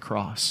sins on the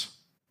cross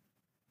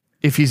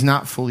if he's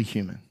not fully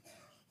human.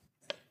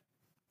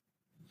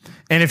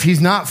 And if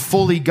he's not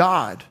fully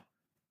God,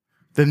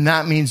 then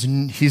that means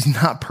he's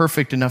not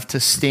perfect enough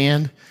to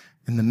stand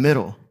in the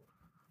middle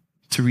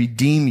to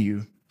redeem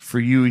you for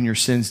you and your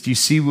sins. Do you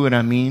see what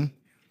I mean?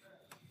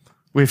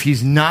 If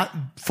he's not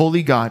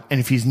fully God and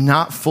if he's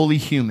not fully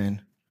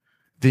human,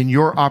 then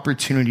your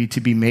opportunity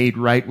to be made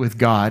right with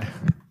God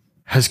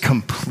has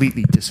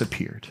completely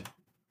disappeared.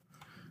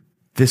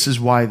 This is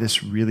why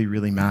this really,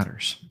 really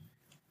matters.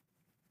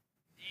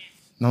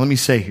 Now, let me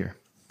say here,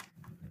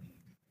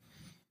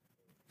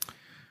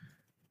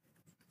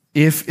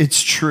 if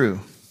it's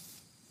true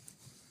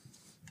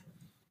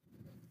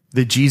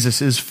that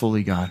Jesus is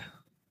fully God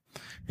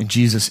and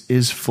Jesus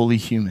is fully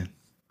human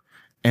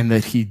and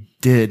that he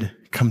did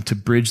come to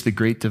bridge the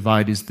great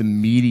divide as the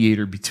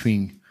mediator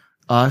between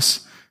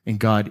us and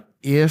God,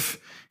 if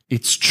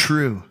it's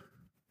true,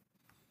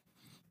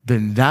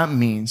 then that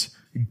means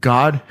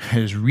God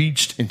has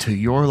reached into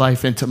your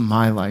life, into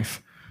my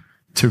life,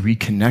 to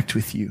reconnect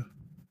with you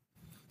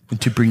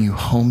and to bring you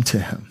home to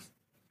him.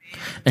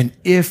 And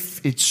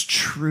if it's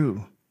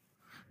true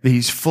that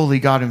he's fully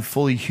God and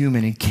fully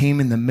human and came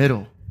in the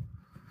middle,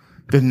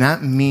 then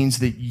that means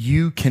that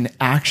you can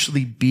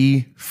actually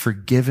be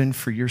forgiven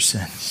for your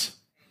sins.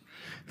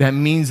 That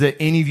means that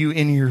any of you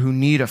in here who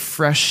need a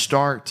fresh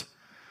start,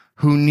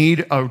 who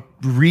need a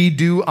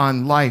redo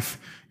on life,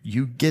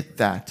 you get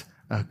that.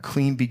 A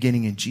clean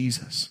beginning in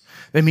Jesus.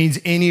 That means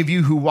any of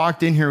you who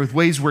walked in here with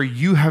ways where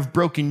you have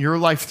broken your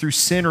life through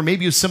sin, or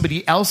maybe it was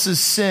somebody else's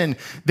sin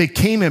that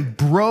came and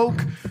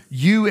broke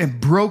you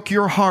and broke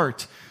your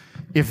heart.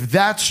 If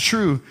that's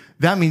true,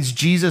 that means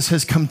Jesus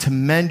has come to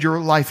mend your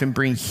life and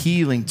bring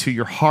healing to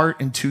your heart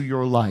and to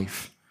your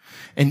life.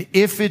 And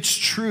if it's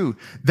true,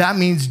 that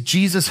means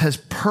Jesus has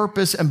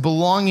purpose and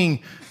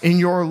belonging in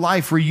your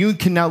life where you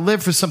can now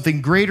live for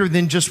something greater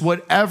than just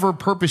whatever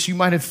purpose you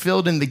might have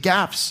filled in the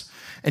gaps.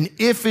 And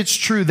if it's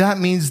true, that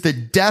means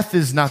that death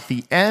is not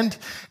the end,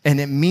 and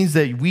it means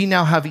that we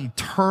now have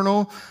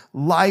eternal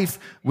life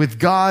with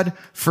God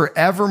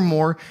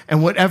forevermore.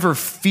 And whatever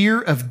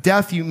fear of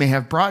death you may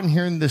have brought in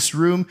here in this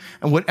room,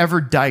 and whatever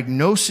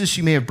diagnosis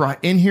you may have brought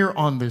in here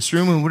on this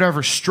room, and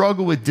whatever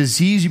struggle with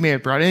disease you may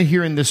have brought in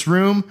here in this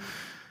room,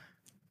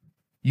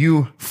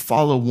 you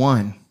follow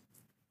one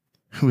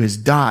who has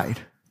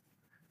died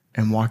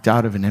and walked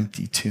out of an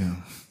empty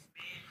tomb.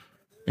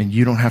 And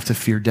you don't have to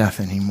fear death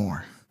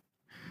anymore.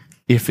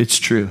 If it's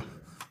true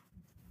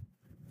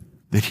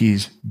that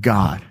he's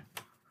God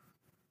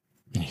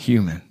and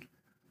human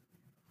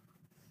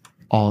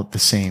all at the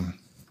same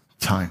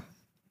time.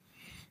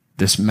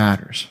 This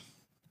matters.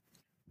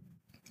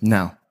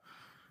 Now,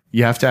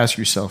 you have to ask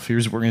yourself,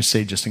 here's what we're going to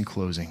say just in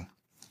closing.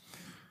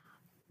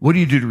 What do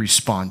you do to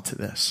respond to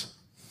this?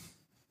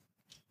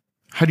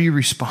 How do you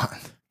respond?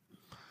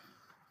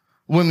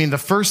 Well, I mean, the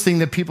first thing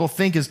that people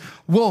think is,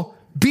 well,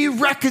 be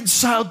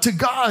reconciled to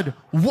God.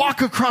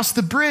 Walk across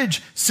the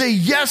bridge. Say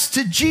yes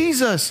to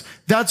Jesus.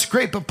 That's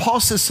great. But Paul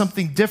says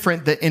something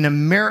different that in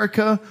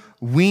America,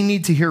 we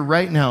need to hear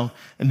right now.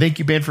 And thank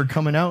you, band, for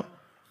coming out.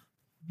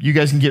 You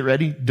guys can get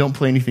ready. Don't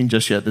play anything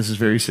just yet. This is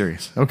very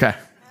serious. Okay.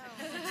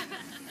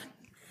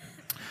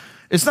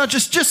 It's not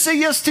just say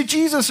yes to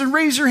Jesus and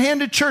raise your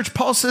hand at church.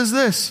 Paul says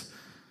this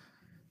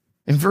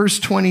in verse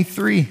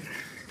 23.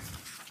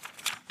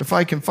 If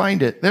I can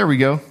find it. There we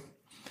go.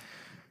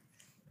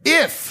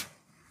 If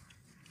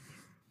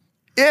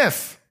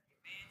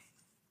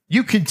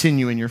you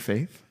continue in your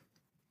faith,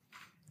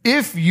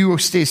 if you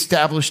stay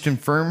established and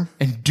firm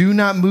and do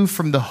not move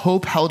from the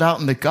hope held out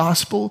in the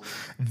gospel,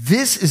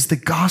 this is the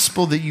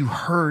gospel that you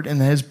heard and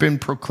that has been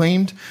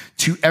proclaimed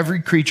to every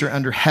creature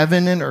under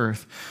heaven and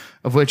earth,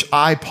 of which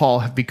I, Paul,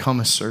 have become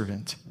a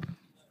servant.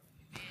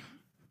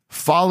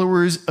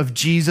 Followers of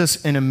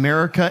Jesus in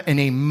America in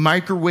a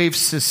microwave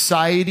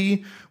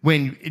society,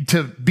 when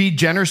to be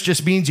generous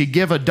just means you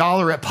give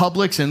 $1 at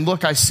Publix and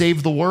look, I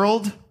saved the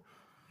world.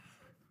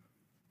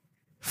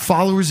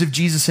 Followers of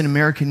Jesus in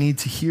America need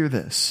to hear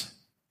this.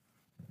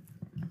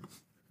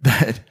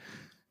 That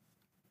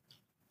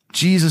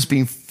Jesus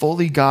being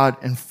fully God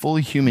and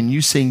fully human,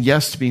 you saying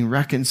yes to being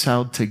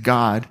reconciled to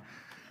God,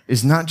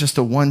 is not just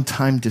a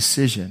one-time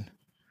decision.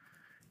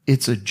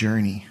 It's a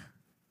journey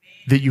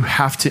that you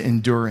have to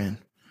endure in,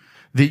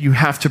 that you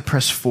have to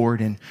press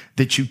forward in,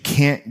 that you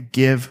can't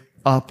give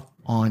up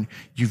on.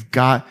 You've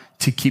got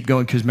to keep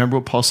going. Because remember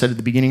what Paul said at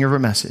the beginning of our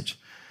message.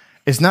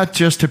 It's not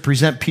just to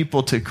present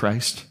people to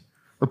Christ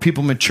or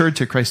people matured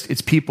to Christ.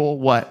 It's people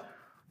what?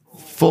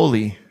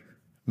 Fully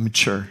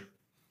mature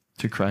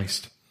to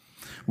Christ.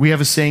 We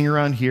have a saying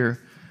around here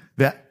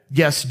that,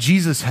 yes,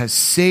 Jesus has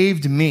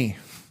saved me,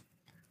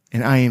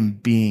 and I am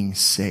being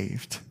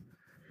saved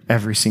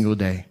every single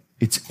day.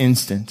 It's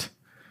instant,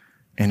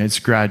 and it's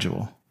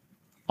gradual,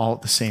 all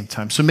at the same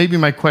time. So maybe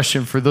my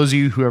question for those of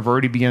you who have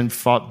already became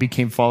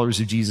followers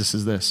of Jesus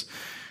is this.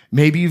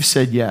 Maybe you've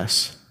said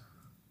yes,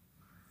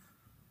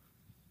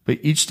 but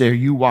each day, are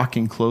you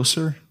walking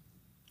closer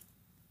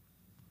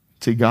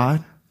to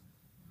God?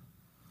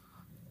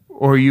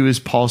 Or are you, as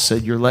Paul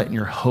said, you're letting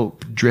your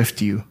hope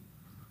drift you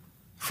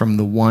from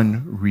the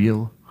one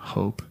real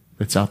hope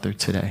that's out there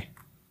today?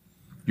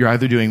 You're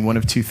either doing one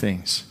of two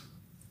things.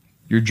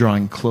 You're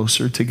drawing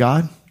closer to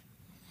God,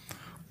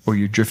 or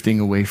you're drifting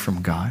away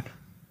from God.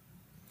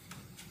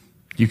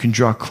 You can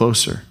draw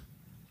closer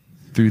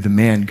through the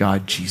man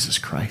God, Jesus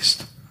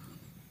Christ.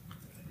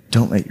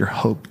 Don't let your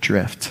hope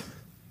drift.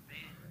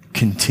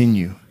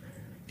 Continue,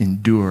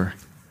 endure,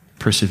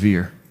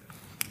 persevere,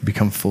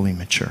 become fully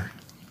mature.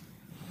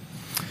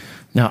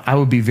 Now, I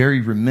would be very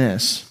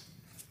remiss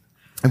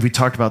if we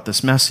talked about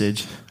this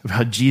message of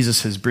how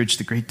Jesus has bridged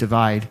the great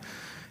divide,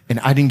 and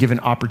I didn't give an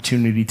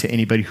opportunity to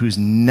anybody who's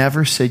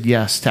never said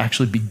yes to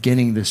actually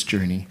beginning this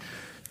journey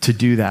to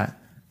do that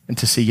and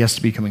to say yes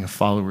to becoming a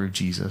follower of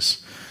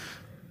Jesus.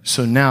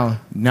 So now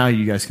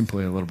you guys can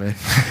play a little bit.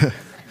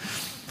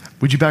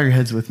 Would you bow your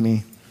heads with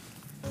me?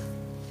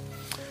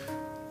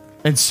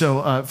 And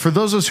so for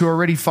those of us who are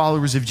already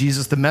followers of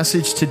Jesus, the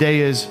message today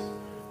is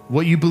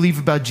what you believe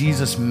about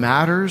Jesus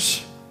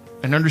matters,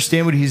 and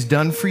understand what he's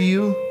done for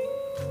you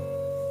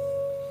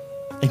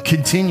and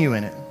continue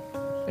in it.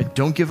 And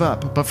don't give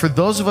up. But for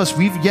those of us,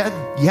 we've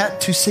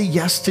yet to say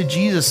yes to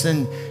Jesus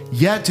and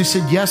yet to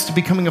say yes to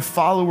becoming a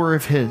follower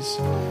of his.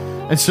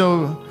 And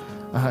so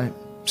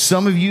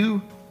some of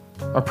you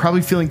are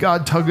probably feeling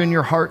God tugging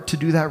your heart to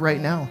do that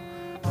right now.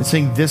 And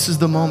saying, this is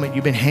the moment.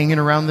 You've been hanging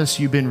around this.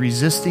 You've been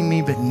resisting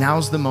me, but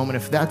now's the moment.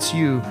 If that's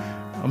you,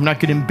 I'm not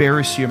going to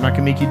embarrass you. I'm not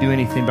going to make you do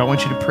anything, but I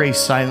want you to pray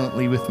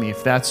silently with me.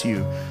 If that's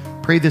you,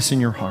 pray this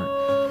in your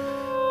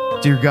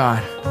heart. Dear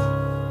God,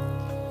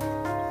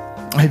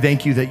 I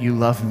thank you that you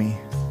love me.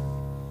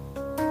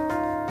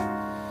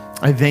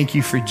 I thank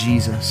you for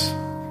Jesus.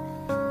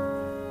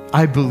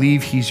 I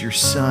believe he's your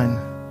son.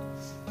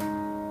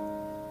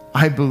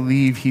 I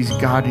believe he's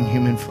God in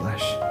human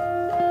flesh.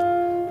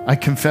 I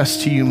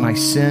confess to you my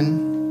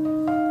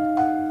sin,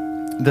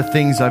 the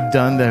things I've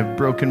done that have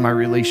broken my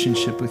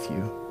relationship with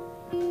you,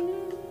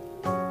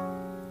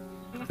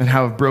 and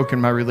how I've broken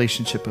my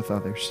relationship with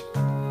others.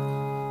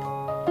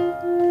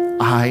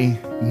 I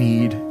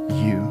need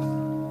you.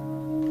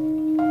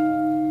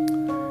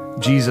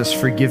 Jesus,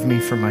 forgive me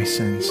for my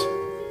sins.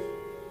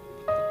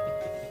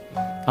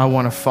 I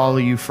want to follow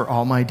you for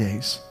all my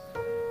days.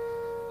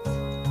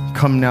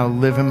 Come now,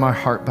 live in my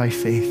heart by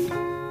faith,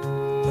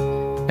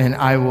 and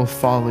I will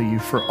follow you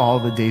for all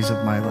the days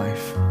of my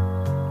life.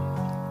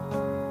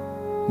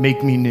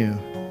 Make me new.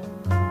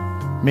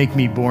 Make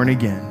me born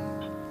again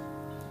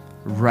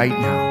right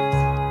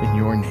now in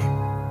your name.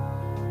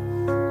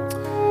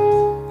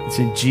 It's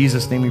in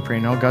Jesus' name we pray.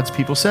 And all God's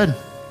people said,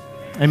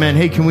 amen.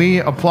 Hey, can we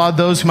applaud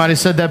those who might have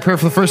said that prayer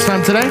for the first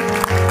time today?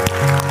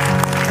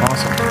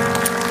 Awesome.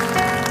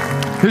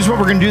 Here's what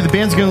we're going to do. The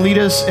band's going to lead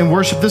us in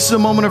worship. This is a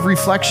moment of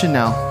reflection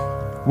now.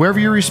 Wherever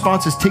your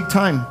response is, take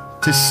time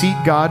to seek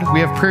God. We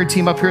have a prayer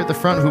team up here at the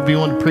front who will be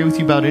willing to pray with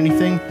you about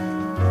anything.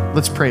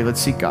 Let's pray. Let's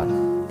seek God.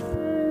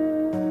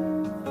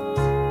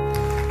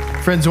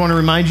 Friends, I want to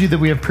remind you that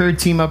we have a prayer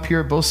team up here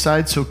at both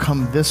sides, so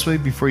come this way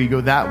before you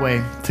go that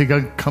way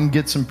to come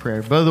get some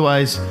prayer. But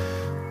otherwise,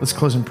 let's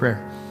close in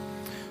prayer.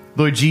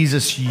 Lord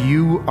Jesus,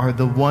 you are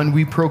the one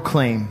we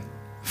proclaim,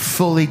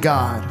 fully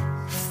God,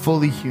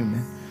 fully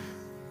human,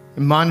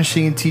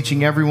 admonishing and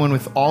teaching everyone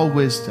with all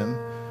wisdom,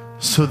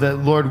 so that,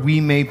 Lord,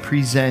 we may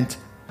present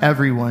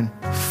everyone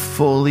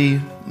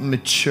fully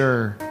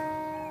mature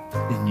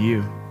in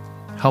you.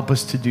 Help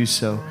us to do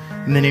so.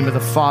 In the name of the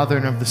Father,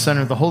 and of the Son,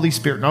 and of the Holy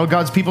Spirit. And all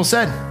God's people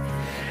said,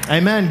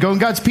 amen. Go in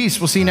God's peace.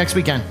 We'll see you next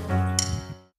weekend.